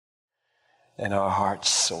And our hearts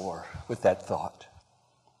soar with that thought.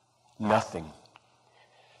 Nothing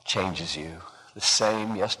changes you. The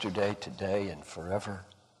same yesterday, today, and forever.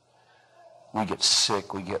 We get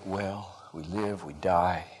sick, we get well, we live, we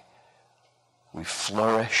die. We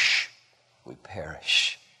flourish, we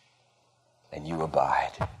perish. And you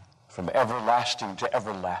abide. From everlasting to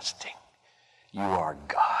everlasting, you are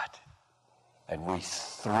God. And we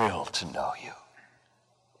thrill to know you.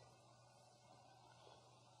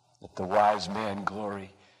 Let the wise man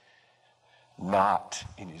glory not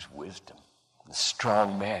in his wisdom. The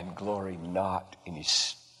strong man glory not in his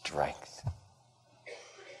strength.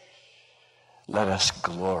 Let us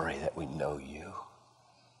glory that we know you.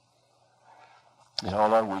 In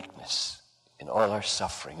all our weakness, in all our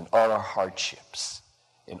suffering, in all our hardships,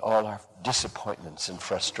 in all our disappointments and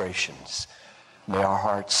frustrations, may our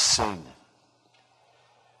hearts sing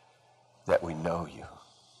that we know you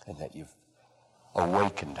and that you've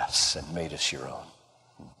awakened us and made us your own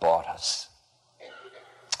and bought us.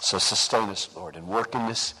 So sustain us, Lord, and work in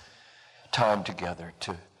this time together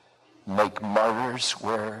to make martyrs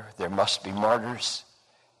where there must be martyrs,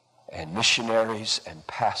 and missionaries and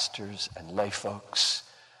pastors and lay folks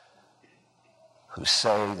who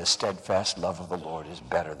say the steadfast love of the Lord is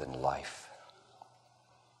better than life.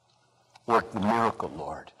 Work the miracle,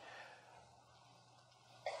 Lord,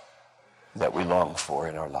 that we long for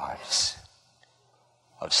in our lives,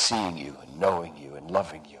 of seeing you and knowing you and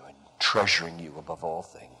loving you and treasuring you above all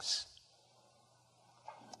things.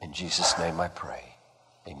 In Jesus' name I pray.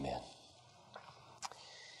 Amen.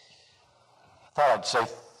 I thought I'd say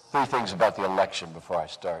 3 things about the election before I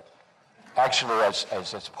start. Actually, as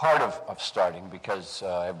it's part of starting, because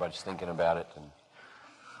everybody's thinking about it. And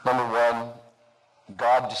number 1,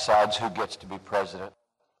 God decides who gets to be president.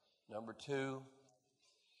 Number 2,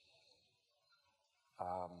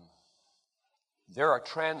 there are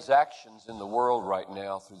transactions in the world right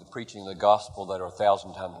now through the preaching of the gospel that are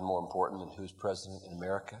 1,000 times more important than who's president in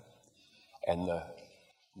America. And the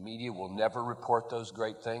media will never report those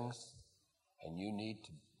great things. And you need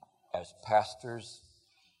to, as pastors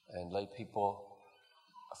and lay people,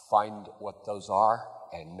 find what those are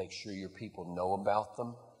and make sure your people know about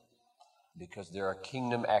them. Because there are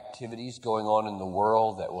kingdom activities going on in the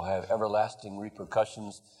world that will have everlasting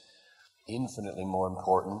repercussions, infinitely more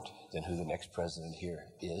important than who the next president here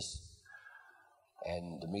is.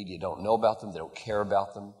 And the media don't know about them. They don't care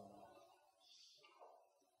about them.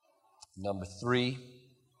 Number 3,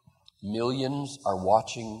 millions are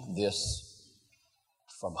watching this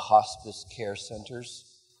from hospice care centers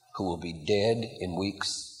who will be dead in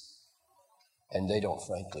weeks, and they don't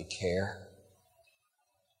frankly care.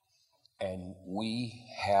 And we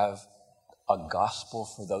have a gospel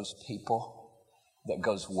for those people that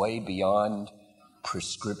goes way beyond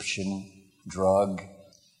prescription drug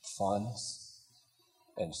funds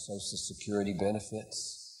and Social Security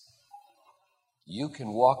benefits. You can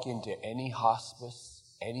walk into any hospice,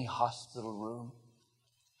 any hospital room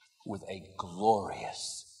with a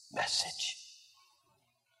glorious message.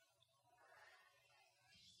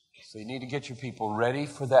 So you need to get your people ready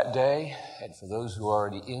for that day, and for those who are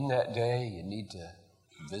already in that day, you need to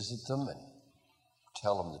visit them and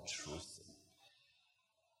tell them the truth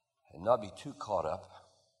and not be too caught up.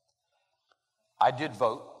 I did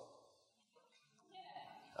vote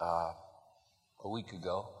a week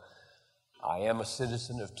ago. I am a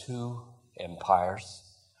citizen of 2 empires,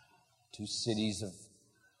 2 cities, of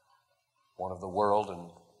one of the world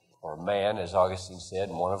or man, as Augustine said,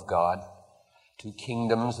 and one of God. 2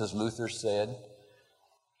 kingdoms, as Luther said.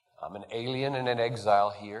 I'm an alien and an exile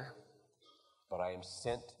here, but I am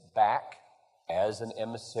sent back as an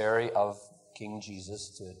emissary of King Jesus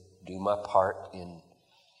to do my part in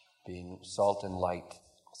being salt and light.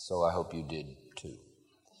 So I hope you did too.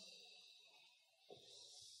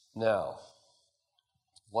 Now,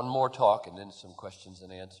 one more talk and then some questions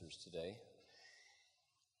and answers today.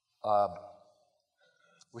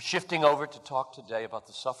 We're shifting over to talk today about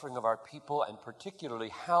the suffering of our people, and particularly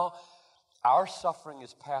how our suffering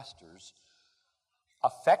as pastors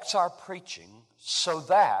affects our preaching so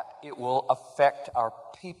that it will affect our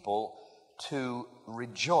people to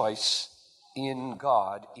rejoice in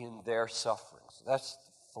God in their sufferings. That's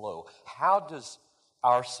the flow. How does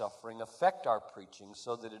our suffering affect our preaching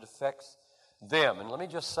so that it affects them? And let me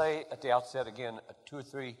just say at the outset again 2 or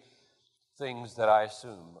 3 things that I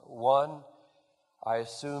assume. 1, I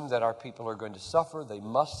assume that our people are going to suffer. They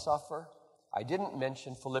must suffer. I didn't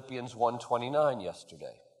mention Philippians 1:29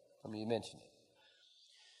 yesterday. Let me mention it.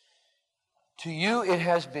 To you it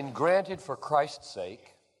has been granted for Christ's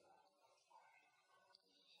sake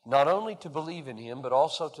not only to believe in him, but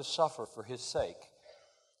also to suffer for his sake.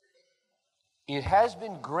 It has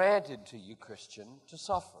been granted to you, Christian, to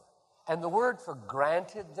suffer. And the word for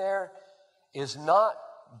granted there is not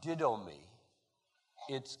didomi,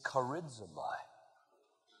 it's charizomai.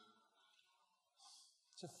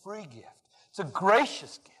 It's a free gift. It's a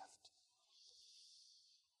gracious gift.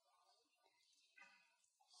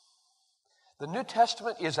 The New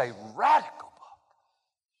Testament is a radical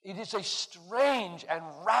book. It is a strange and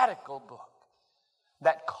radical book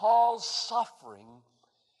that calls suffering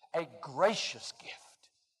a gracious gift.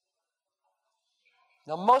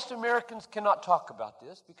 Now, most Americans cannot talk about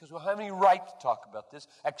this because we don't have any right to talk about this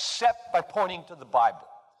except by pointing to the Bible.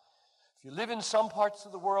 If you live in some parts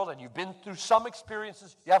of the world and you've been through some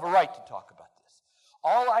experiences, you have a right to talk about this.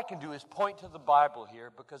 All I can do is point to the Bible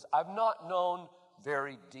here because I've not known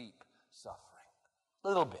very deep suffering.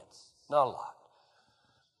 Little bits, not a lot.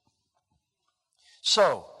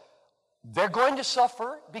 So, they're going to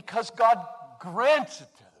suffer because God grants it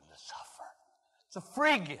to them to suffer. It's a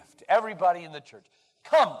free gift to everybody in the church.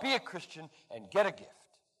 Come, be a Christian and get a gift.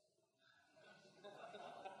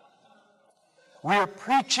 We are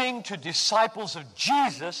preaching to disciples of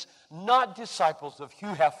Jesus, not disciples of Hugh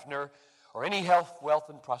Hefner or any health, wealth,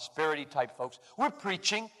 and prosperity type folks. We're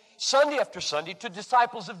preaching Sunday after Sunday to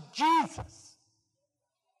disciples of Jesus,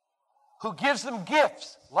 who gives them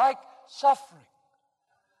gifts like suffering.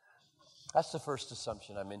 That's the first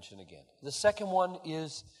assumption I mention again. The second one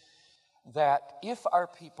is that if our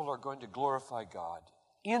people are going to glorify God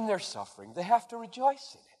in their suffering, they have to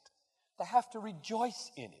rejoice in it. They have to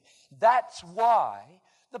rejoice in it. That's why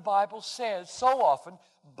the Bible says so often,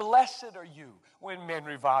 blessed are you when men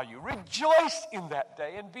revile you. Rejoice in that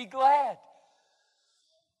day and be glad.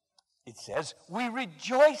 It says, we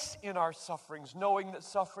rejoice in our sufferings, knowing that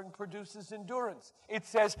suffering produces endurance. It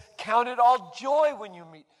says, count it all joy when you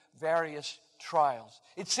meet various trials.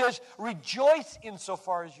 It says, rejoice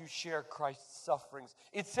insofar as you share Christ's sufferings.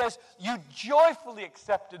 It says, you joyfully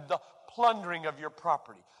accepted the plundering of your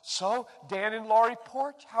property. So, Dan and Laurie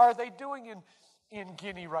Porch, how are they doing in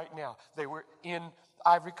Guinea right now? They were in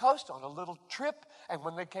Ivory Coast on a little trip, and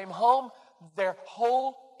when they came home,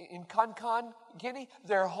 in Kankan, Guinea,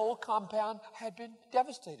 their whole compound had been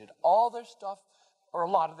devastated. All their stuff, or a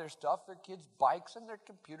lot of their stuff, their kids' bikes and their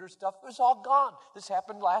computer stuff, was all gone. This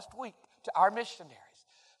happened last week to our missionaries.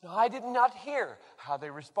 Now, I did not hear how they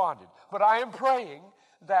responded, but I am praying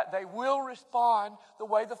that they will respond the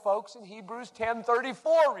way the folks in Hebrews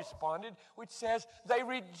 10:34 responded, which says they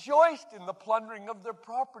rejoiced in the plundering of their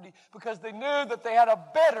property because they knew that they had a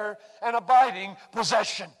better and abiding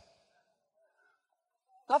possession.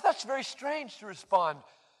 Now, that's very strange to respond.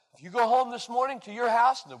 If you go home this morning to your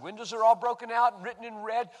house and the windows are all broken out and written in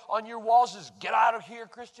red on your walls is "Get out of here,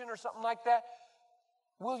 Christian," or something like that,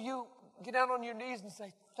 will you get down on your knees and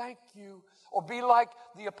say, "Thank you"? Or be like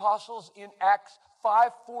the apostles in Acts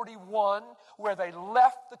 5:41, where they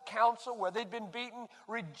left the council where they'd been beaten,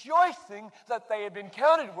 rejoicing that they had been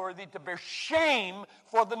counted worthy to bear shame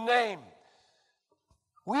for the name.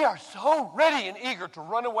 We are so ready and eager to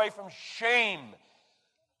run away from shame.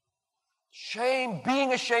 Shame,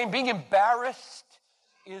 being ashamed, being embarrassed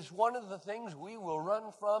is one of the things we will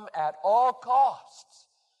run from at all costs.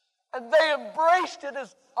 And they embraced it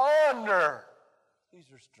as honor. These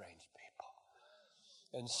are strange people.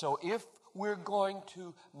 And so if we're going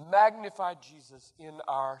to magnify Jesus in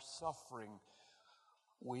our suffering,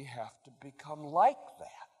 we have to become like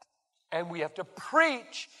that. And we have to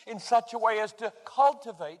preach in such a way as to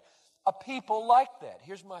cultivate a people like that.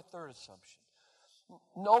 Here's my third assumption.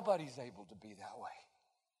 Nobody's able to be that way.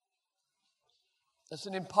 It's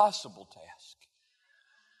an impossible task.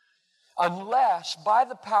 Unless, by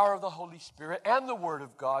the power of the Holy Spirit and the Word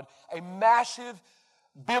of God, a massive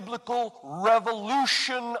biblical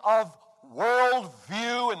revolution of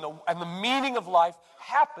worldview and the meaning of life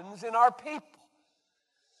happens in our people.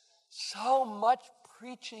 So much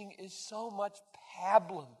preaching is so much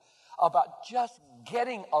pablum about just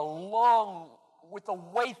getting along with the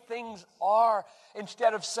way things are,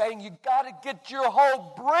 instead of saying you got to get your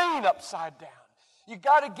whole brain upside down. You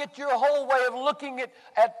got to get your whole way of looking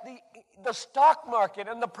at the stock market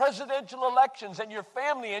and the presidential elections and your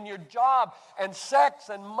family and your job and sex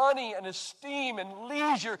and money and esteem and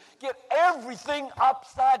leisure. Get everything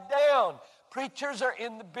upside down. Preachers are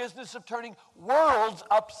in the business of turning worlds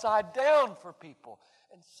upside down for people.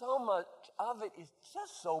 And so much of it is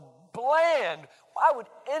just so bland. Why would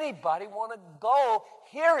anybody want to go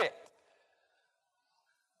hear it?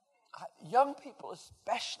 Young people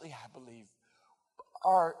especially, I believe,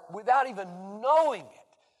 are, without even knowing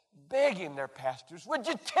it, begging their pastors, would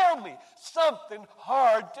you tell me something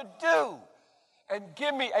hard to do? and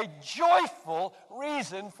give me a joyful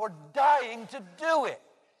reason for dying to do it.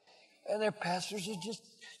 And their pastors are just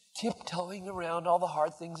tiptoeing around all the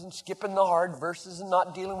hard things and skipping the hard verses and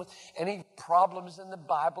not dealing with any problems in the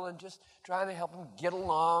Bible and just trying to help them get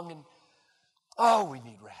along. And oh, we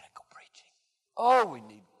need radical preaching. Oh, we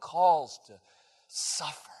need calls to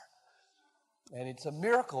suffer. And it's a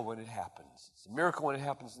miracle when it happens. It's a miracle when it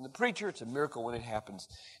happens in the preacher. It's a miracle when it happens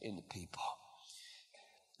in the people.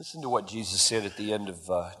 Listen to what Jesus said at the end of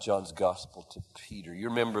John's gospel to Peter. You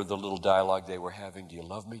remember the little dialogue they were having. Do you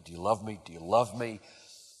love me? Do you love me? Do you love me?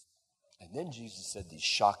 And then Jesus said these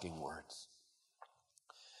shocking words.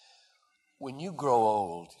 When you grow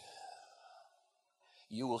old,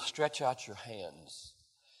 you will stretch out your hands,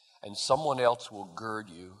 and someone else will gird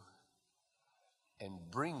you and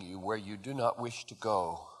bring you where you do not wish to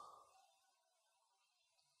go.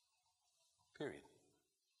 Period.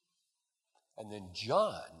 And then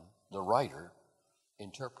John, the writer,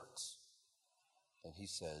 interprets. And he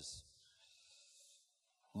says,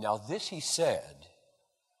 now this he said,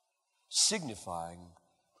 signifying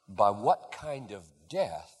by what kind of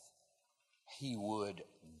death he would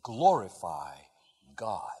glorify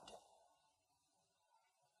God.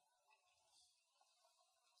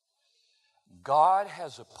 God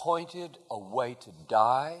has appointed a way to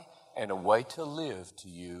die and a way to live to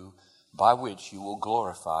you by which you will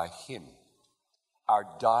glorify him. Our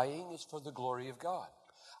dying is for the glory of God.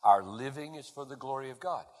 Our living is for the glory of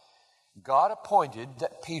God. God appointed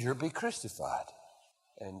that Peter be crucified.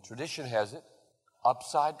 And tradition has it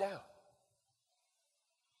upside down.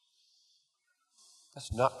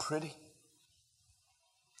 That's not pretty.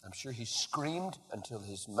 I'm sure he screamed until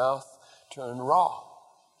his mouth turned raw.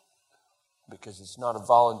 Because it's not a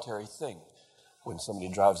voluntary thing when somebody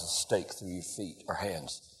drives a stake through your feet or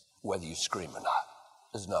hands, whether you scream or not.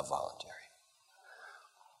 It's not voluntary.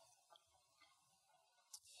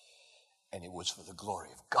 And it was for the glory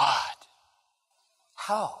of God.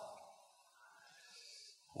 How?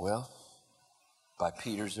 Well, by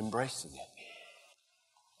Peter's embracing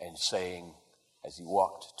it and saying, as he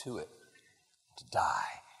walked to it, to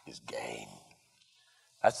die is gain.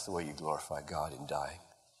 That's the way you glorify God in dying.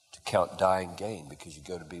 To count dying gain because you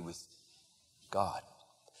go to be with God.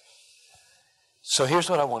 So here's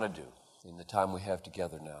what I want to do in the time we have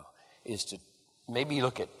together now, is to maybe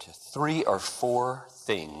look at 3 or 4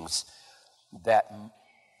 things that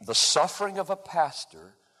the suffering of a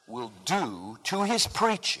pastor will do to his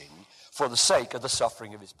preaching for the sake of the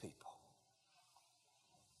suffering of his people.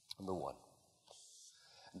 Number 1,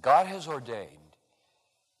 God has ordained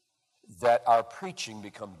that our preaching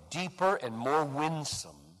become deeper and more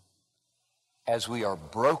winsome as we are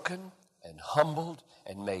broken and humbled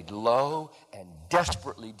and made low and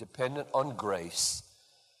desperately dependent on grace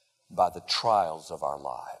by the trials of our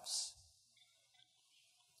lives.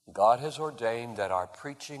 God has ordained that our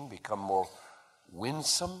preaching become more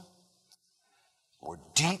winsome, more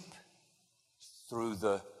deep through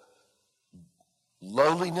the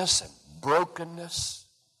lowliness and brokenness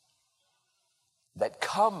that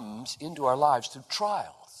comes into our lives through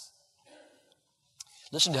trials.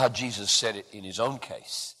 Listen to how Jesus said it in his own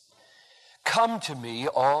case. Come to me,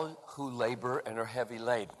 all who labor and are heavy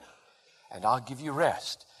laden, and I'll give you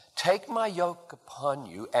rest. Take my yoke upon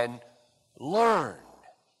you and learn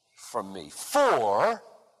from me, for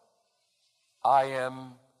I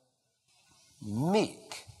am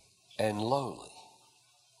meek and lowly.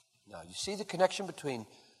 Now, you see the connection between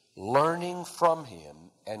learning from him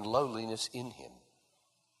and lowliness in him.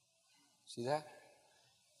 See that?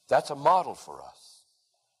 That's a model for us.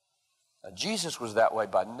 Now, Jesus was that way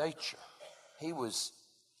by nature. He was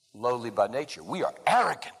lowly by nature. We are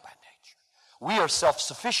arrogant by nature. We are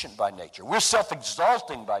self-sufficient by nature. We're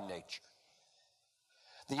self-exalting by nature.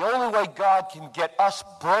 The only way God can get us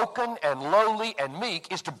broken and lowly and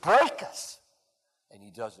meek is to break us. And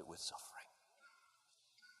he does it with suffering.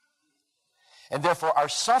 And therefore, our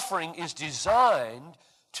suffering is designed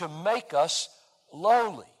to make us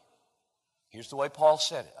lowly. Here's the way Paul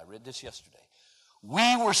said it. I read this yesterday.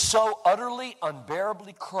 We were so utterly,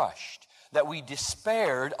 unbearably crushed that we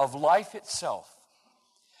despaired of life itself,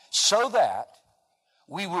 so that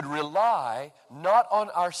we would rely not on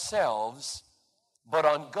ourselves, but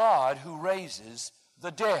on God who raises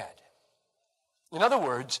the dead. In other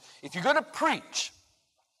words, if you're going to preach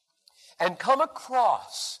and come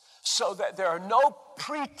across so that there are no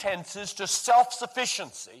pretenses to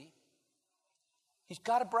self-sufficiency, he's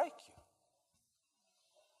got to break you.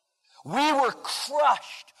 We were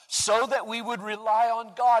crushed so that we would rely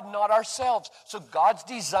on God, not ourselves. So God's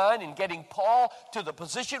design in getting Paul to the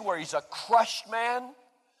position where he's a crushed man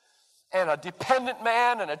and a dependent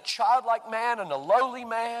man and a childlike man and a lowly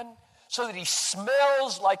man, so that he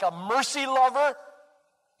smells like a mercy lover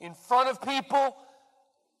in front of people.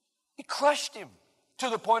 He crushed him to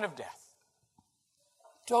the point of death.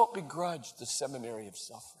 Don't begrudge the seminary of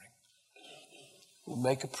suffering. We'll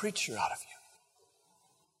make a preacher out of you.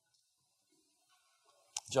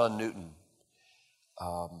 John Newton,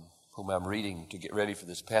 whom I'm reading to get ready for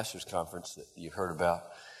this pastor's conference that you heard about.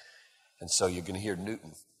 And so you're going to hear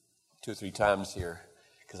Newton 2 or 3 times here,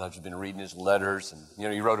 because I've just been reading his letters.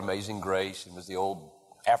 And, he wrote Amazing Grace and was the old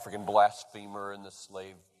African blasphemer and the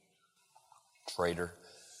slave trader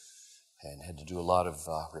and had to do a lot of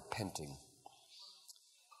repenting.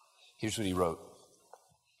 Here's what he wrote.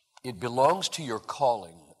 It belongs to your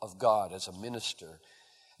calling of God as a minister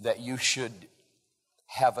that you should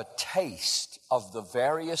have a taste of the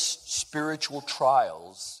various spiritual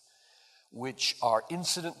trials which are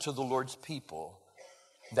incident to the Lord's people,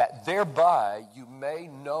 that thereby you may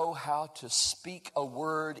know how to speak a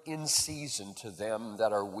word in season to them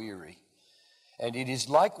that are weary. And it is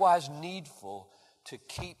likewise needful to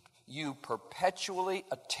keep you perpetually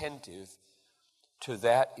attentive to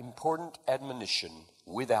that important admonition,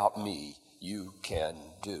 without me you can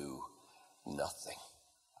do nothing.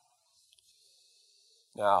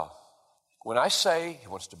 Now, when I say he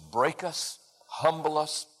wants to break us, humble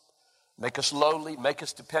us, make us lowly, make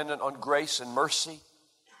us dependent on grace and mercy,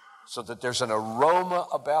 so that there's an aroma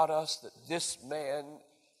about us that this man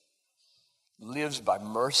lives by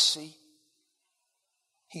mercy.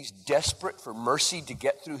 He's desperate for mercy to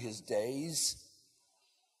get through his days.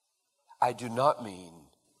 I do not mean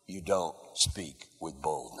you don't speak with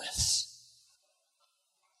boldness,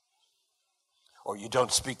 or you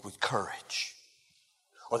don't speak with courage,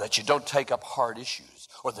 or that you don't take up hard issues,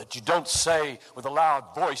 or that you don't say with a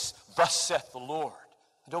loud voice, "Thus saith the Lord."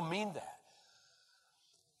 I don't mean that.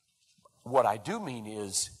 What I do mean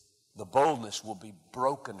is the boldness will be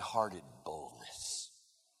broken-hearted boldness.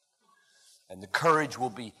 And the courage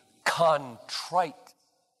will be contrite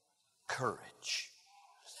courage.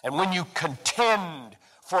 And when you contend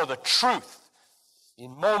for the truth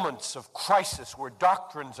in moments of crisis where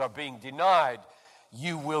doctrines are being denied,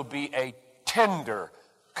 you will be a tender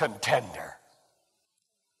contender.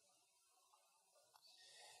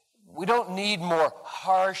 We don't need more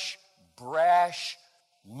harsh, brash,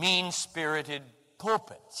 mean-spirited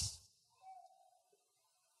pulpits.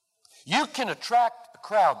 You can attract a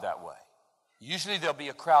crowd that way. Usually there'll be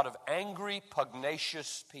a crowd of angry,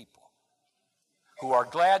 pugnacious people who are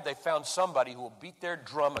glad they found somebody who will beat their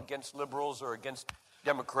drum against liberals or against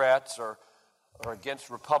Democrats or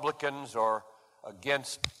against Republicans or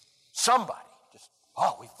against somebody.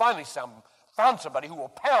 We finally found somebody who will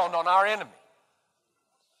pound on our enemy.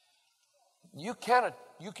 You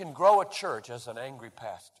can grow a church as an angry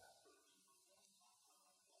pastor,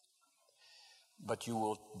 but you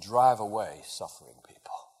will drive away suffering people.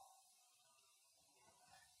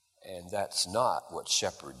 And that's not what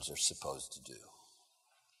shepherds are supposed to do.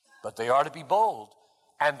 But they are to be bold,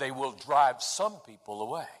 and they will drive some people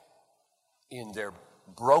away in their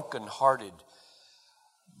broken-hearted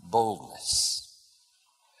boldness.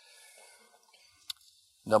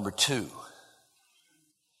 Number 2,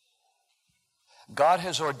 God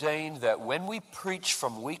has ordained that when we preach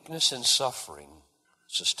from weakness and suffering,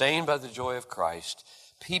 sustained by the joy of Christ,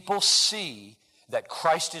 people see that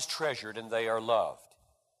Christ is treasured and they are loved.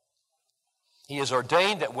 He has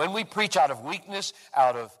ordained that when we preach out of weakness,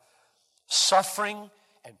 out of suffering,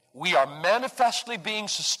 and we are manifestly being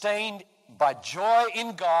sustained by joy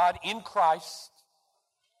in God, in Christ,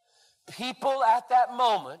 people at that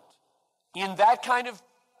moment, in that kind of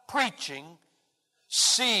preaching,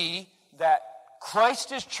 see that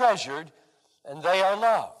Christ is treasured and they are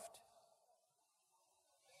loved.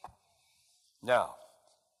 Now,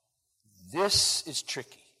 this is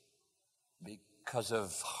tricky because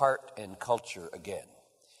of heart and culture again.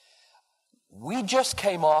 We just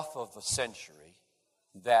came off of a century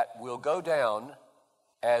that will go down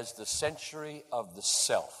as the century of the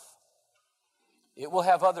self. It will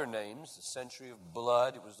have other names, the century of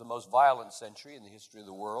blood. It was the most violent century in the history of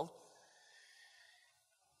the world.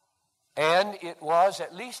 And it was,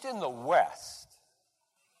 at least in the West,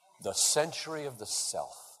 the century of the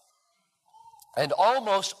self. And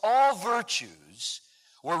almost all virtues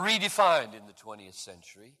were redefined in the 20th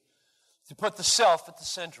century to put the self at the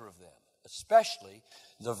center of them, especially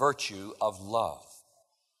the virtue of love.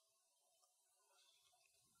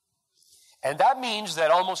 And that means that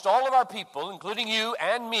almost all of our people, including you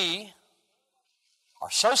and me, are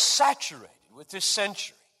so saturated with this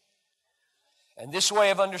century and this way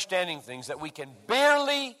of understanding things that we can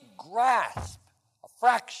barely grasp a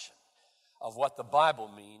fraction of what the Bible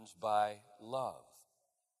means by love.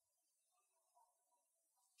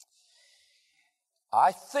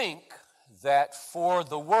 I think that for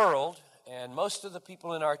the world and most of the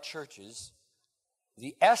people in our churches,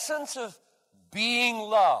 the essence of being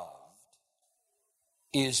loved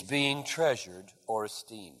is being treasured or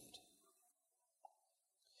esteemed.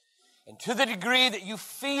 And to the degree that you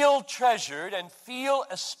feel treasured and feel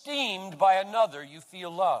esteemed by another, you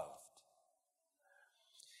feel loved.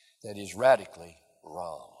 That is radically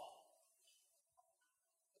wrong.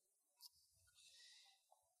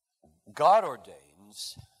 God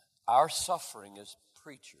ordains our suffering as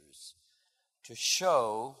preachers to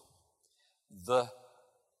show the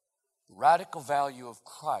radical value of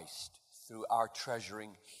Christ through our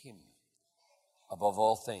treasuring Him above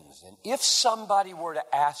all things. And if somebody were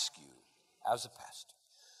to ask you, as a pastor,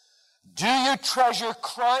 do you treasure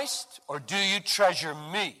Christ or do you treasure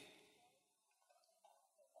me?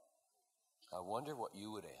 I wonder what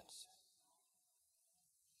you would answer.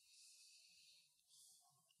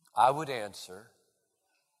 I would answer,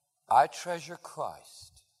 I treasure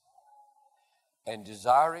Christ, and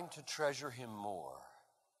desiring to treasure Him more,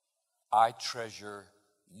 I treasure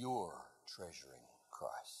your treasuring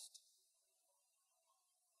Christ.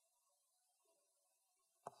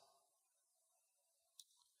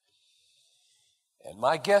 And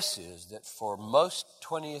my guess is that for most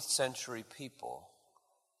 20th century people,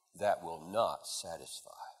 that will not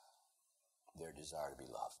satisfy their desire to be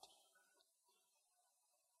loved.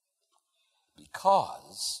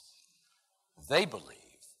 Because they believe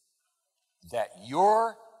that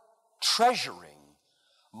your treasuring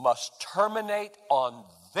must terminate on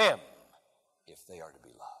them if they are to be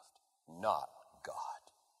loved, not God.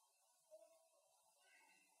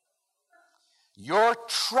 Your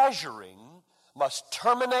treasuring must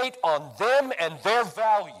terminate on them and their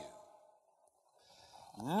value,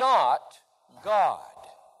 not God,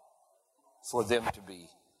 for them to be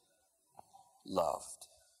loved.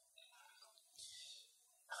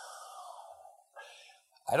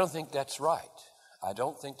 I don't think that's right. I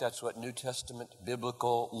don't think that's what New Testament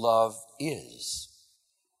biblical love is.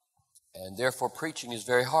 And therefore preaching is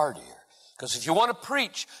very hard here. Because if you want to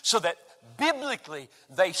preach so that biblically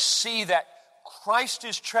they see that Christ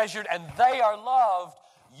is treasured and they are loved,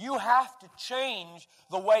 you have to change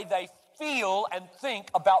the way they feel and think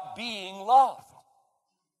about being loved.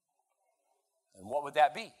 And what would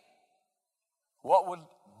that be? What would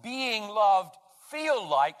being loved feel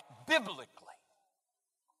like biblically?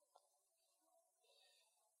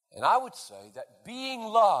 And I would say that being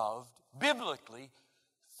loved biblically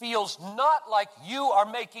feels not like you are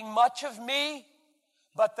making much of me,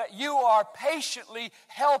 but that you are patiently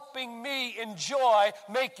helping me enjoy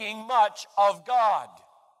making much of God.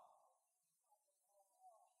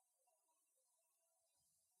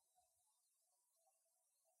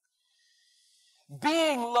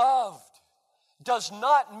 Being loved does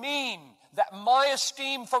not mean that my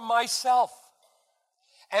esteem for myself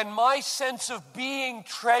and my sense of being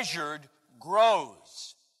treasured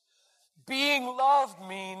grows. Being loved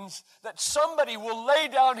means that somebody will lay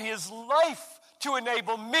down his life to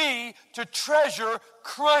enable me to treasure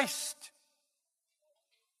Christ.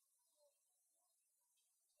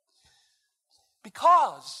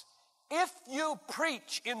 Because if you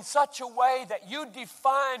preach in such a way that you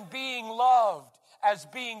define being loved as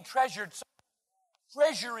being treasured,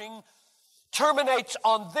 treasuring terminates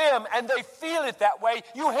on them and they feel it that way,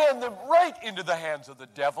 you hand them right into the hands of the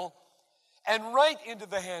devil and right into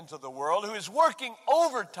the hands of the world, who is working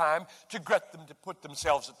overtime to get them to put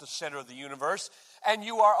themselves at the center of the universe, and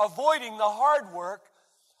you are avoiding the hard work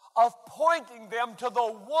of pointing them to the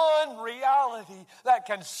one reality that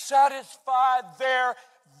can satisfy their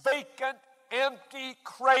vacant, empty,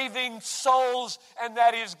 craving souls, and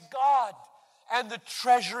that is God and the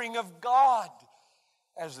treasuring of God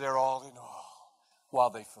as their all in all, while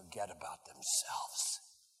they forget about themselves.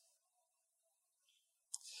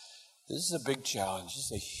 This is a big challenge.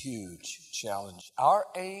 This is a huge challenge. Our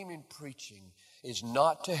aim in preaching is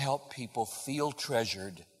not to help people feel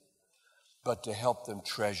treasured, but to help them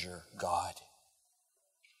treasure God.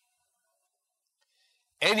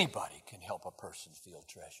 Anybody can help a person feel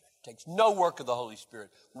treasured. It takes no work of the Holy Spirit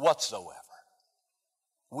whatsoever.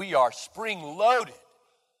 We are spring-loaded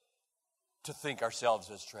to think ourselves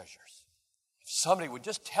as treasures. If somebody would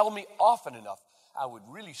just tell me often enough, I would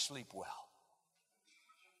really sleep well.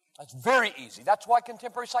 That's very easy. That's why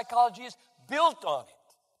contemporary psychology is built on it.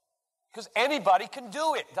 Because anybody can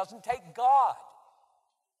do it. It doesn't take God.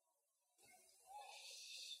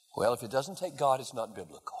 Well, if it doesn't take God, it's not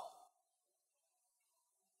biblical.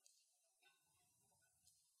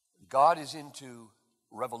 God is into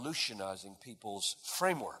revolutionizing people's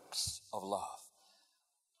frameworks of love.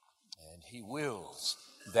 And He wills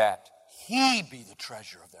that He be the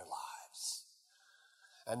treasure of their lives,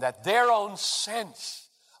 and that their own sense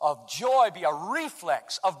of joy be a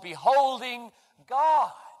reflex of beholding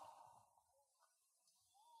God.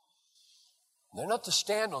 They're not to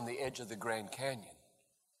stand on the edge of the Grand Canyon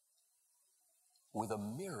with a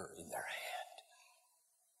mirror in their hand,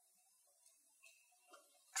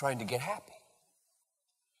 trying to get happy.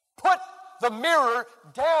 Put the mirror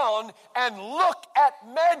down and look at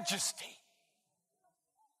majesty.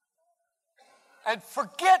 And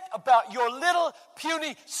forget about your little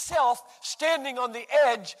puny self standing on the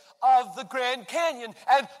edge of the Grand Canyon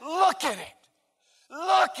and look at it.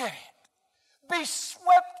 Look at it. Be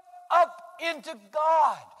swept up into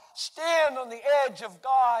God. Stand on the edge of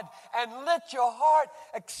God and let your heart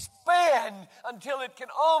expand until it can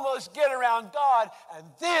almost get around God, and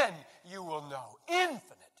then you will know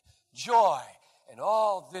infinite joy and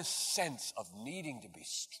all this sense of needing to be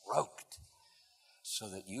stroked, so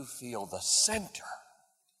that you feel the center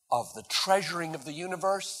of the treasuring of the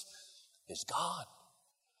universe is God.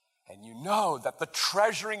 And you know that the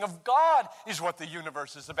treasuring of God is what the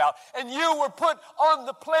universe is about. And you were put on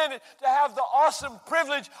the planet to have the awesome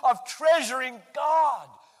privilege of treasuring God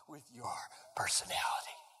with your personality.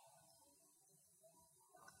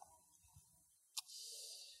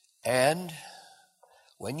 And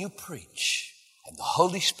when you preach and the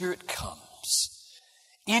Holy Spirit comes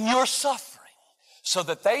in your suffering, so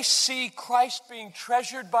that they see Christ being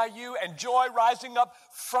treasured by you and joy rising up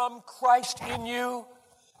from Christ in you,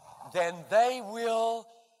 then they will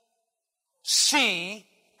see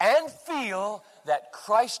and feel that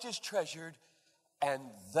Christ is treasured and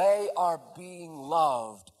they are being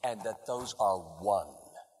loved, and that those are one.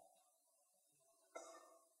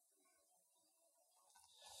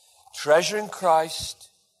 Treasuring Christ,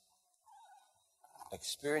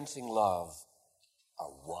 experiencing love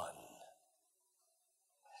are one.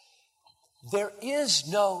 There is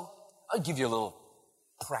no, I'll give you a little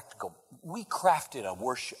practical. We crafted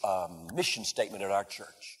a mission statement at our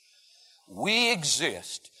church. We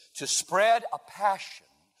exist to spread a passion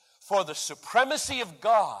for the supremacy of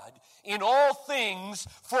God in all things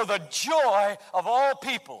for the joy of all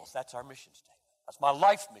peoples. That's our mission statement. That's my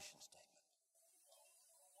life mission statement.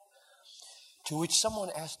 To which someone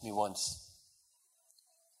asked me once,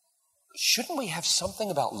 shouldn't we have something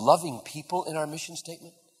about loving people in our mission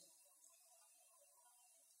statement?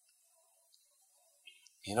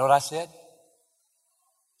 You know what I said?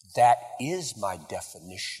 That is my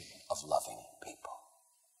definition of loving people.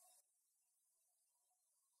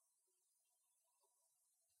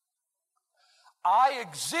 I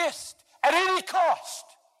exist at any cost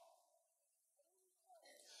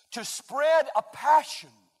to spread a passion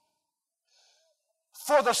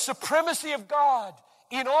for the supremacy of God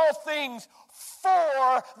in all things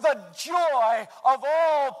for the joy of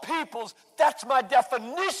all peoples. That's my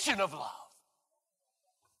definition of love.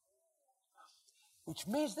 Which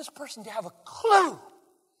means this person to have a clue,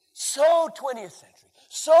 so 20th century,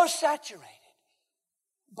 so saturated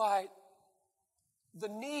by the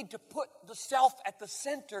need to put the self at the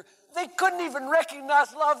center, they couldn't even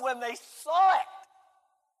recognize love when they saw it.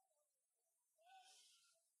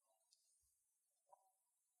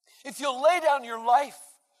 If you'll lay down your life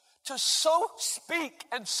to so speak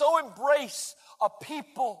and so embrace a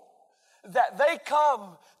people that they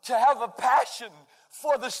come to have a passion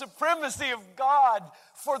for the supremacy of God,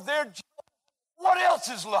 for their joy, what else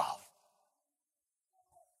is love?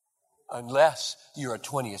 Unless you're a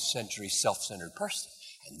 20th century self-centered person.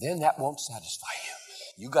 And then that won't satisfy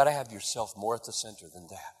you. You got to have yourself more at the center than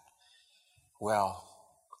that. Well,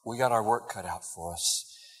 we got our work cut out for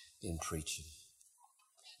us in preaching.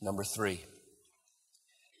 Number 3,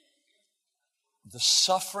 the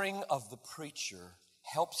suffering of the preacher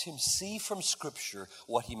helps him see from Scripture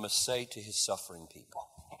what he must say to his suffering people.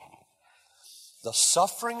 The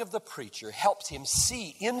suffering of the preacher helps him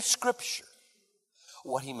see in Scripture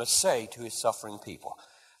what he must say to his suffering people.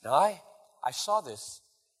 Now, I saw this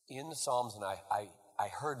in the Psalms, and I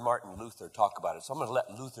heard Martin Luther talk about it, so I'm going to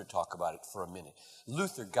let Luther talk about it for a minute.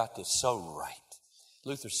 Luther got this so right.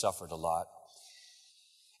 Luther suffered a lot.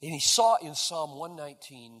 And he saw in Psalm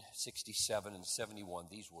 119, 67, and 71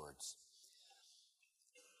 these words.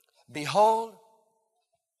 Before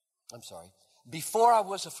I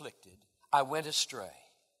was afflicted, I went astray.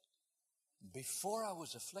 Before I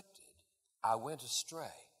was afflicted, I went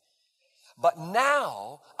astray. But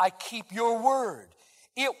now I keep your word.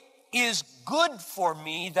 It is good for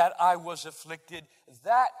me that I was afflicted,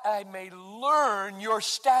 that I may learn your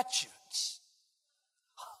statutes.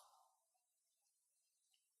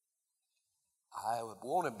 I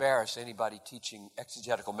won't embarrass anybody teaching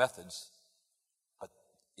exegetical methods, but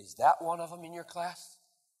is that one of them in your class?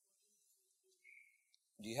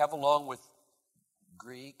 Do you have, along with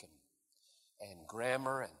Greek and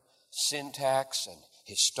grammar and syntax and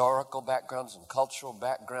historical backgrounds and cultural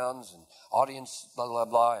backgrounds and audience blah blah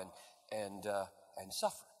blah and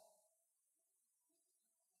suffer?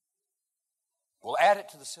 We'll add it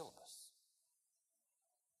to the syllabus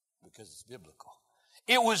because it's biblical.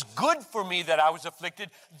 It was good for me that I was afflicted,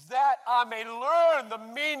 that I may learn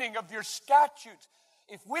the meaning of your statutes.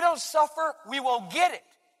 If we don't suffer, we won't get it.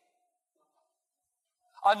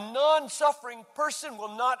 A non-suffering person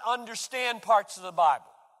will not understand parts of the Bible.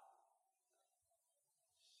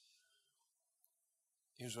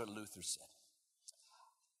 Here's what Luther said.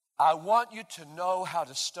 I want you to know how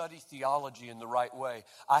to study theology in the right way.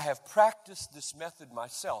 I have practiced this method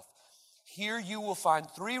myself. Here you will find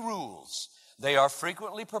 3 rules. They are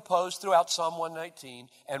frequently proposed throughout Psalm 119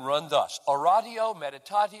 and run thus: oratio,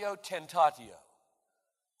 meditatio, tentatio.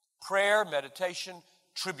 Prayer, meditation,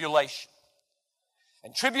 tribulation.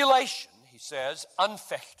 And tribulation, he says,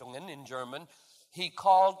 Anfechtungen in German, he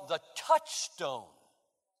called the touchstone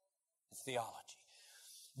of theology.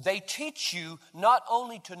 They teach you not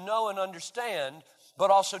only to know and understand, but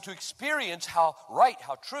also to experience how right,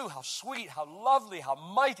 how true, how sweet, how lovely, how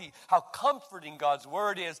mighty, how comforting God's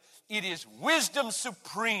Word is. It is wisdom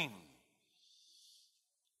supreme.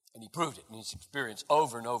 And he proved it in his experience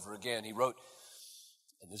over and over again. He wrote,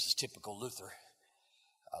 and this is typical Luther.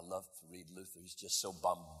 I love to read Luther. He's just so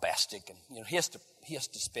bombastic. And he has to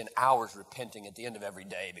spend hours repenting at the end of every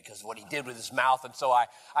day because of what he did with his mouth. And so I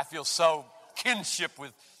feel so kinship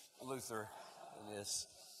with Luther in this.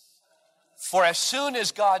 For as soon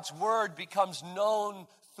as God's word becomes known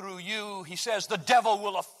through you, he says, the devil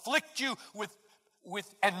will afflict you with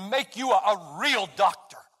and make you a real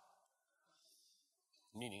doctor.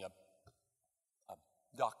 Meaning a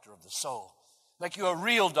doctor of the soul. Make you a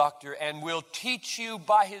real doctor, and will teach you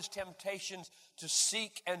by his temptations to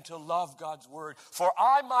seek and to love God's word. For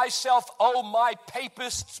I myself owe my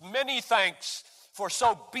papists many thanks for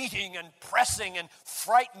so beating and pressing and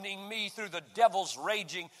frightening me through the devil's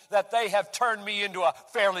raging, that they have turned me into a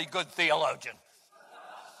fairly good theologian,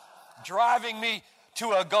 driving me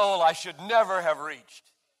to a goal I should never have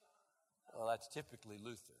reached. Well, that's typically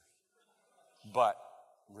Luther, but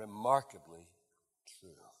remarkably true.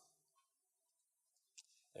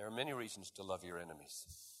 There are many reasons to love your enemies.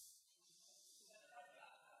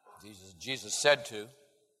 Jesus said to.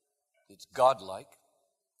 It's godlike.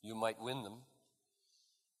 You might win them.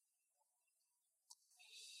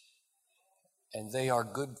 And they are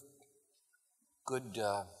good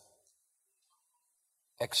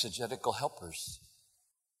exegetical helpers.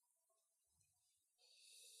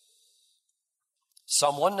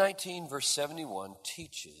 Psalm 119, verse 71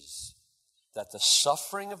 teaches that the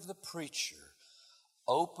suffering of the preacher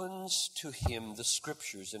opens to him the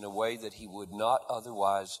scriptures in a way that he would not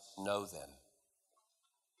otherwise know them.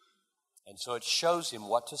 And so it shows him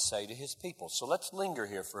what to say to his people. So let's linger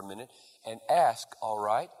here for a minute and ask, all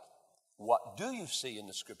right, what do you see in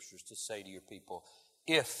the scriptures to say to your people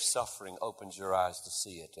if suffering opens your eyes to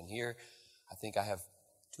see it? And here, I think I have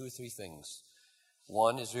 2 or 3 things.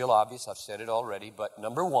 One is real obvious. I've said it already. But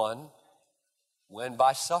number 1, when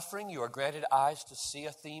by suffering you are granted eyes to see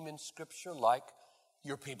a theme in Scripture, like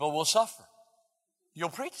your people will suffer, you'll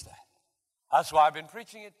preach that. That's why I've been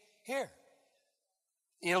preaching it here.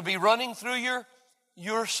 It'll be running through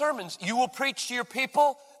your sermons. You will preach to your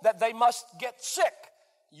people that they must get sick.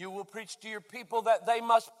 You will preach to your people that they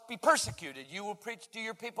must be persecuted. You will preach to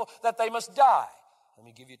your people that they must die. Let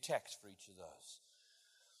me give you a text for each of those.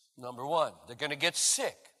 Number 1, they're going to get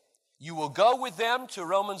sick. You will go with them to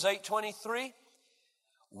Romans 8:23.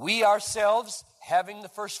 We ourselves, having the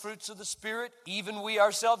first fruits of the Spirit, even we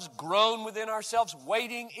ourselves, groan within ourselves,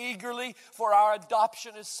 waiting eagerly for our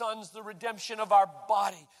adoption as sons, the redemption of our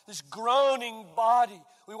body. This groaning body,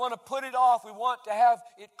 we want to put it off. We want to have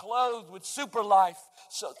it clothed with super life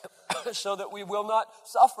so that we will not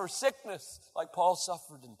suffer sickness like Paul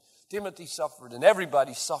suffered and Timothy suffered and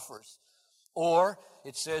everybody suffers. Or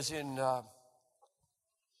it says in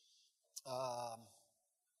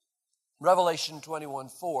Revelation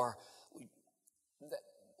 21:4,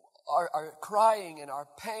 our crying and our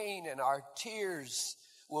pain and our tears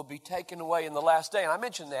will be taken away in the last day. And I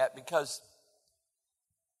mention that because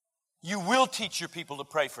you will teach your people to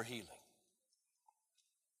pray for healing.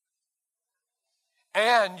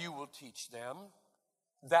 And you will teach them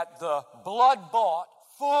that the blood-bought,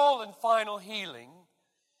 full and final healing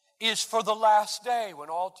is for the last day when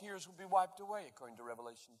all tears will be wiped away, according to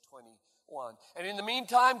Revelation 21. one. And in the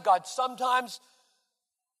meantime, God sometimes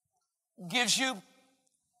gives you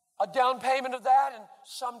a down payment of that, and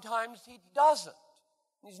sometimes He doesn't.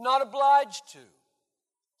 He's not obliged to.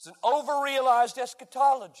 It's an over-realized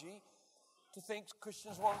eschatology to think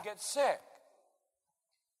Christians won't get sick.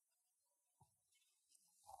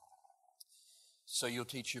 So you'll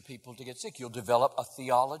teach your people to get sick. You'll develop a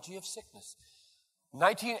theology of sickness.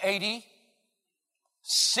 1980,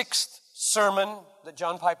 sixth sermon that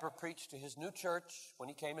John Piper preached to his new church when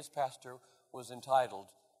he came as pastor was entitled,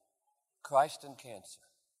 Christ and Cancer.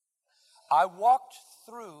 I walked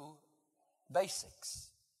through basics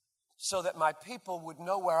so that my people would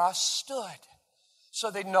know where I stood,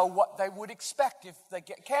 so they'd know what they would expect if they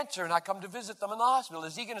get cancer and I come to visit them in the hospital.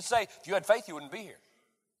 Is he going to say, if you had faith, you wouldn't be here?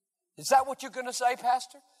 Is that what you're going to say,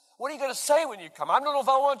 Pastor? What are you going to say when you come? I don't know if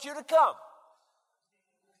I want you to come.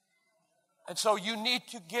 And so you need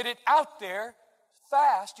to get it out there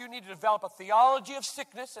fast. You need to develop a theology of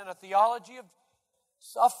sickness and a theology of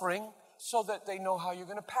suffering so that they know how you're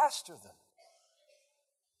going to pastor them.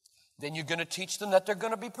 Then you're going to teach them that they're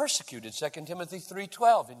going to be persecuted. 2 Timothy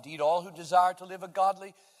 3:12. Indeed, all who desire to live a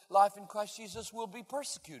godly life in Christ Jesus will be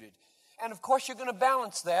persecuted. And of course, you're going to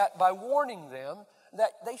balance that by warning them that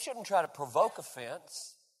they shouldn't try to provoke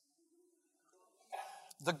offense.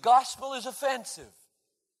 The gospel is offensive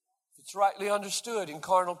if it's rightly understood in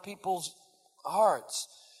carnal people's hearts.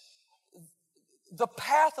 The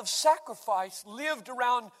path of sacrifice lived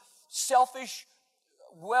around selfish,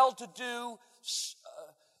 well-to-do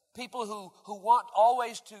people who want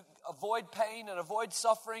always to avoid pain and avoid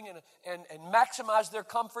suffering and maximize their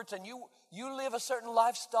comforts, and you live a certain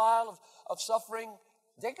lifestyle of suffering,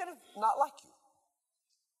 they're going to not like you.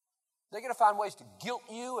 They're going to find ways to guilt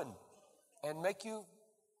you and make you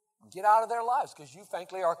get out of their lives because you,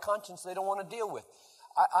 frankly, are a conscience they don't want to deal with.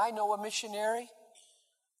 I know a missionary,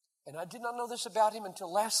 and I did not know this about him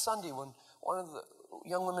until last Sunday when one of the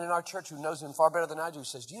young women in our church who knows him far better than I do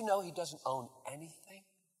says, do you know he doesn't own anything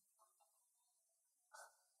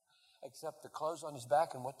except the clothes on his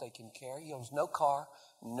back and what they can carry? He owns no car,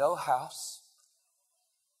 no house.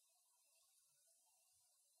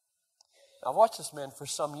 I've watched this man for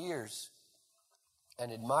some years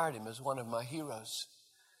and admired him as one of my heroes.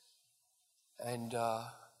 And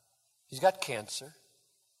he's got cancer.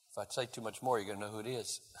 If I say too much more, you're going to know who it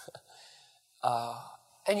is.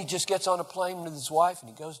 And he just gets on a plane with his wife and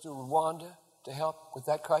he goes to Rwanda to help with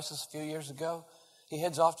that crisis a few years ago. He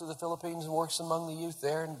heads off to the Philippines and works among the youth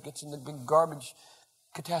there and gets in the big garbage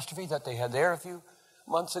catastrophe that they had there a few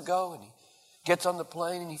months ago. And he gets on the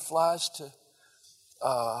plane and he flies to,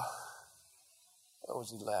 where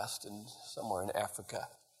was he last? Somewhere in Africa.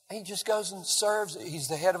 And he just goes and serves. He's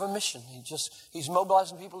the head of a mission. He's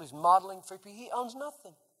mobilizing people. He's modeling for people. He owns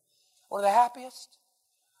nothing. One of the happiest,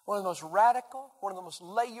 one of the most radical, one of the most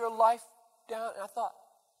lay your life down. And I thought,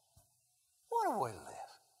 what a way to live.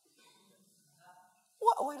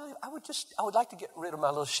 What a way to live. I would like to get rid of my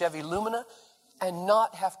little Chevy Lumina and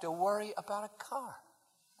not have to worry about a car.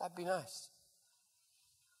 That'd be nice.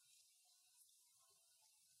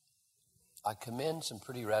 I commend some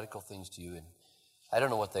pretty radical things to you, and I don't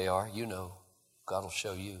know what they are. You know, God will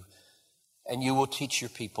show you. And you will teach your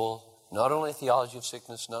people not only a theology of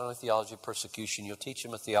sickness, not only a theology of persecution, you'll teach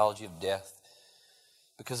them a theology of death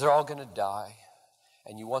because they're all going to die,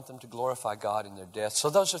 and you want them to glorify God in their death. So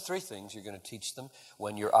those are three things you're going to teach them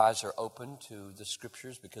when your eyes are open to the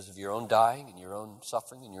Scriptures because of your own dying and your own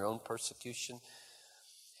suffering and your own persecution.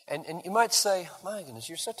 And you might say, my goodness,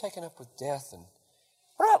 you're so taken up with death, and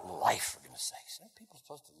what about life, we're going to say? Some people are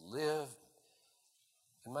supposed to live.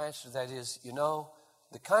 And my answer to that is,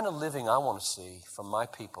 the kind of living I want to see from my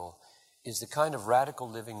people is the kind of radical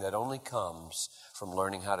living that only comes from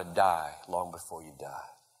learning how to die long before you die.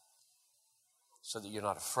 So that you're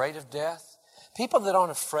not afraid of death. People that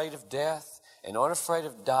aren't afraid of death and aren't afraid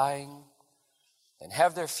of dying and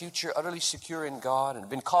have their future utterly secure in God and have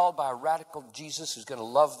been called by a radical Jesus who's going to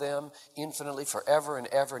love them infinitely forever and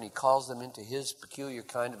ever, and he calls them into his peculiar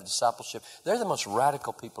kind of discipleship. They're the most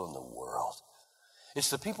radical people in the world.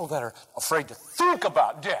 It's the people that are afraid to think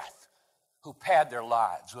about death who pad their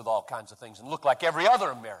lives with all kinds of things and look like every other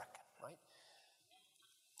American, right?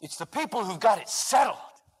 It's the people who've got it settled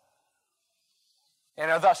and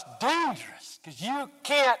are thus dangerous because you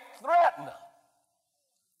can't threaten them.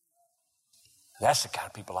 That's the kind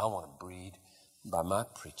of people I want to breed by my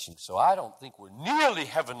preaching. So I don't think we're nearly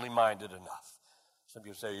heavenly minded enough. Some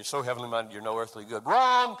people say, you're so heavenly minded, you're no earthly good.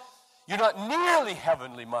 Wrong! You're not nearly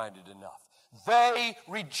heavenly minded enough. They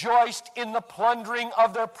rejoiced in the plundering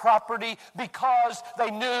of their property because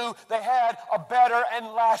they knew they had a better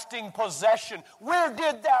and lasting possession. Where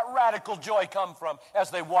did that radical joy come from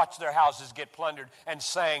as they watched their houses get plundered and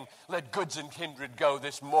sang, "Let goods and kindred go,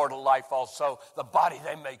 this mortal life also. The body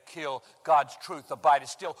they may kill, God's truth abideth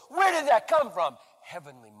still." Where did that come from?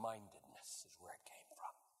 Heavenly mindedness is where it came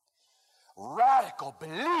from. Radical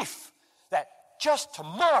belief that just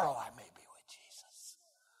tomorrow I may be with Jesus.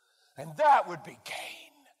 And that would be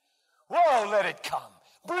gain. Whoa, let it come.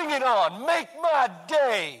 Bring it on. Make my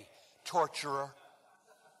day, torturer.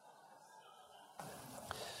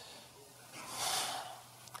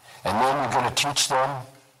 And then you're going to teach them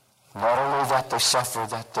not only that they suffer,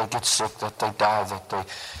 that they get sick, that they die, that they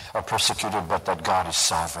are persecuted, but that God is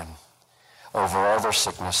sovereign over all their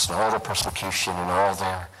sickness and all their persecution and all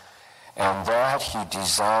their, and that he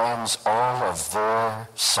designs all of their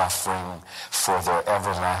suffering for their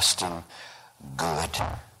everlasting good.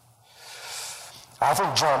 I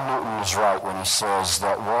think John Newton is right when he says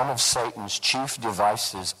that one of Satan's chief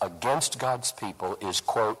devices against God's people is,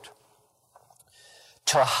 quote,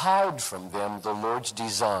 to hide from them the Lord's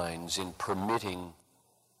designs in permitting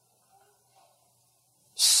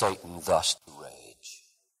Satan thus to rage.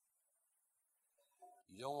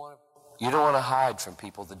 You don't want to hide from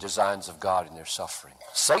people the designs of God in their suffering.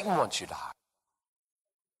 Satan wants you to hide.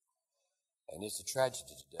 And it's a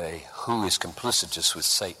tragedy today who is complicitous with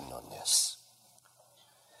Satan on this.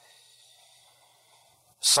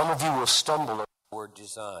 Some of you will stumble over the word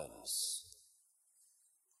designs.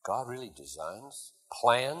 God really designs,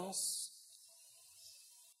 plans,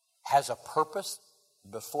 has a purpose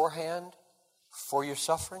beforehand for your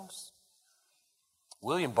sufferings.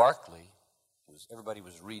 William Barclay, everybody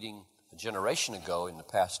was reading a generation ago in the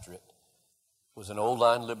pastorate, was an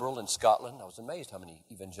old-line liberal in Scotland. I was amazed how many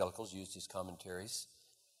evangelicals used his commentaries.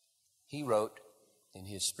 He wrote in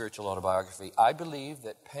his spiritual autobiography, "I believe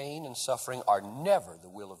that pain and suffering are never the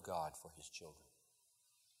will of God for his children."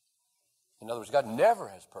 In other words, God never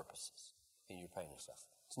has purposes in your pain and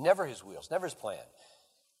suffering. It's never his will. It's never his plan.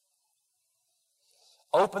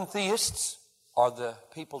 Open theists are the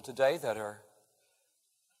people today that are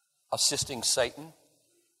assisting Satan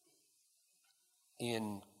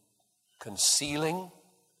in concealing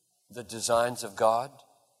the designs of God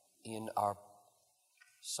in our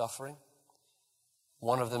suffering.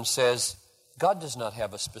 One of them says, God does not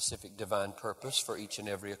have a specific divine purpose for each and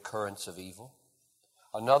every occurrence of evil.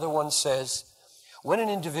 Another one says, when an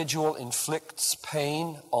individual inflicts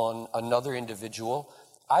pain on another individual,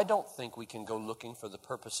 I don't think we can go looking for the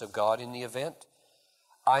purpose of God in the event.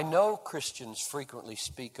 I know Christians frequently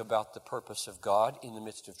speak about the purpose of God in the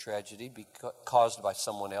midst of tragedy caused by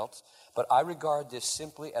someone else, but I regard this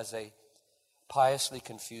simply as a piously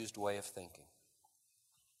confused way of thinking.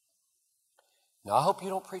 Now, I hope you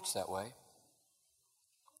don't preach that way,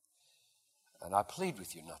 and I plead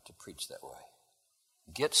with you not to preach that way.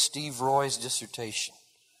 Get Steve Roy's dissertation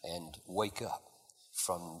and wake up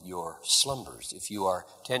from your slumbers if you are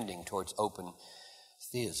tending towards open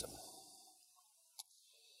theism.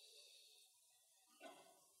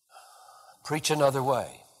 Preach another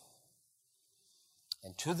way.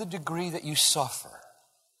 And to the degree that you suffer,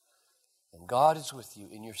 and God is with you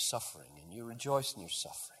in your suffering, and you rejoice in your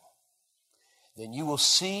suffering, then you will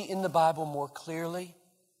see in the Bible more clearly,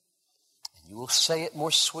 and you will say it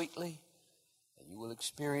more sweetly, and you will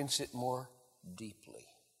experience it more deeply,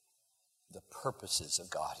 the purposes of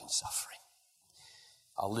God in suffering.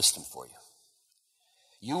 I'll list them for you.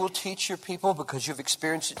 You will teach your people because you've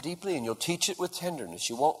experienced it deeply, and you'll teach it with tenderness.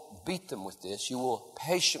 You won't beat them with this. You will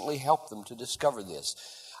patiently help them to discover this.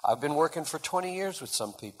 I've been working for 20 years with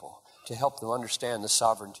some people to help them understand the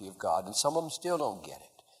sovereignty of God, and some of them still don't get it.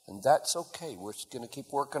 And that's okay. We're going to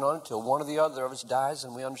keep working on it until one or the other of us dies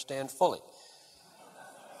and we understand fully.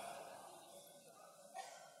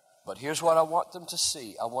 But here's what I want them to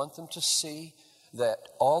see. I want them to see that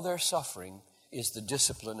all their suffering is the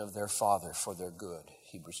discipline of their Father for their good.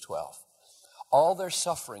 Hebrews 12. All their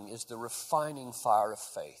suffering is the refining fire of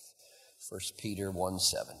faith. 1 Peter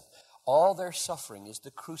 1:7. All their suffering is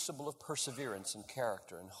the crucible of perseverance and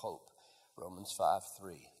character and hope. Romans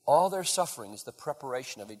 5:3. All their suffering is the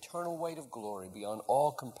preparation of eternal weight of glory beyond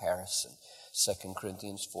all comparison. 2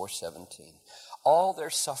 Corinthians 4:17. All their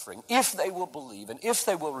suffering, if they will believe and if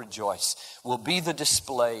they will rejoice, will be the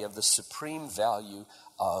display of the supreme value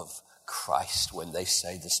of Christ when they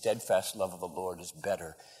say the steadfast love of the Lord is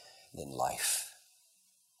better than life.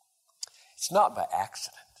 It's not by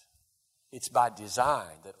accident. It's by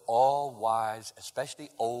design that all wise, especially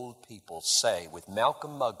old people, say with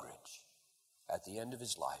Malcolm Muggeridge at the end of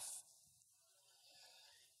his life,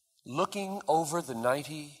 Looking over the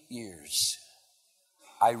 90 years,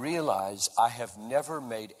 I realize I have never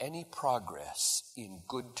made any progress in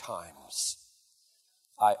good times.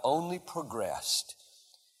 I only progressed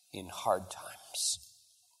in hard times.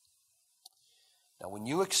 Now, when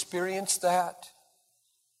you experience that,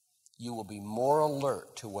 you will be more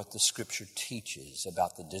alert to what the Scripture teaches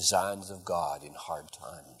about the designs of God in hard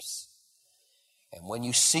times. And when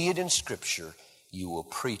you see it in Scripture, you will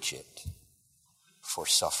preach it for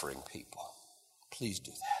suffering people. Please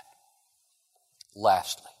do that.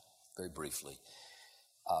 Lastly, very briefly,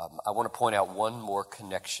 I want to point out one more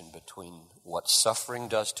connection between what suffering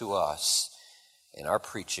does to us and our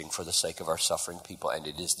preaching for the sake of our suffering people, and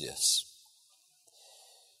it is this.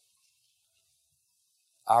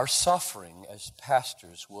 Our suffering as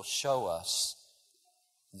pastors will show us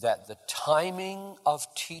that the timing of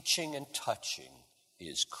teaching and touching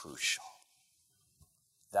is crucial.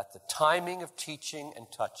 That the timing of teaching and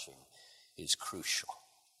touching is crucial.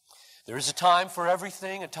 There is a time for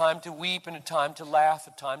everything, a time to weep and a time to laugh,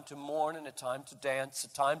 a time to mourn and a time to dance, a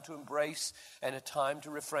time to embrace and a time to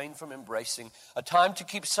refrain from embracing, a time to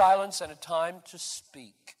keep silence and a time to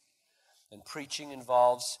speak. And preaching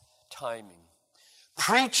involves timing.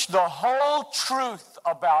 Preach the whole truth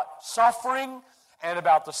about suffering and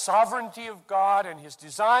about the sovereignty of God and His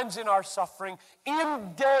designs in our suffering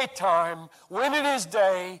in daytime, when it is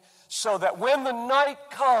day, so that when the night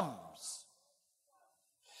comes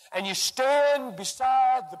and you stand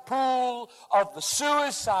beside the pool of the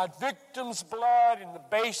suicide victim's blood in the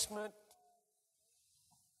basement,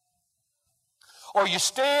 or you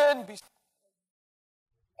stand beside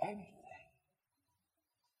anything,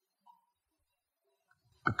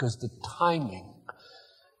 because the timing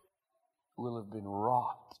will have been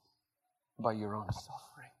wrought by your own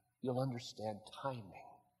suffering. You'll understand timing.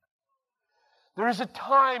 There is a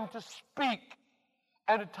time to speak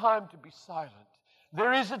and a time to be silent.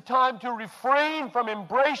 There is a time to refrain from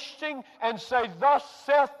embracing and say, "Thus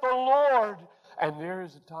saith the Lord." And there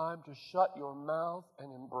is a time to shut your mouth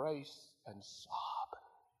and embrace and sob.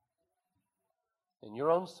 And your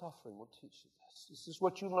own suffering will teach you this. This is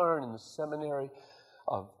what you learn in the seminary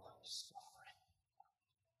of suffering.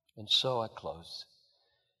 And so I close.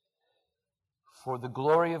 For the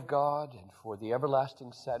glory of God and for the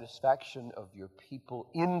everlasting satisfaction of your people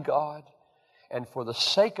in God, and for the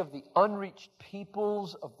sake of the unreached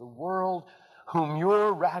peoples of the world whom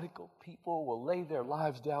your radical people will lay their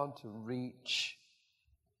lives down to reach,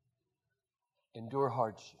 endure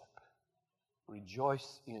hardship,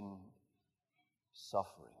 rejoice in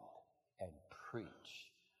suffering, and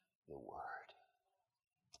preach the word.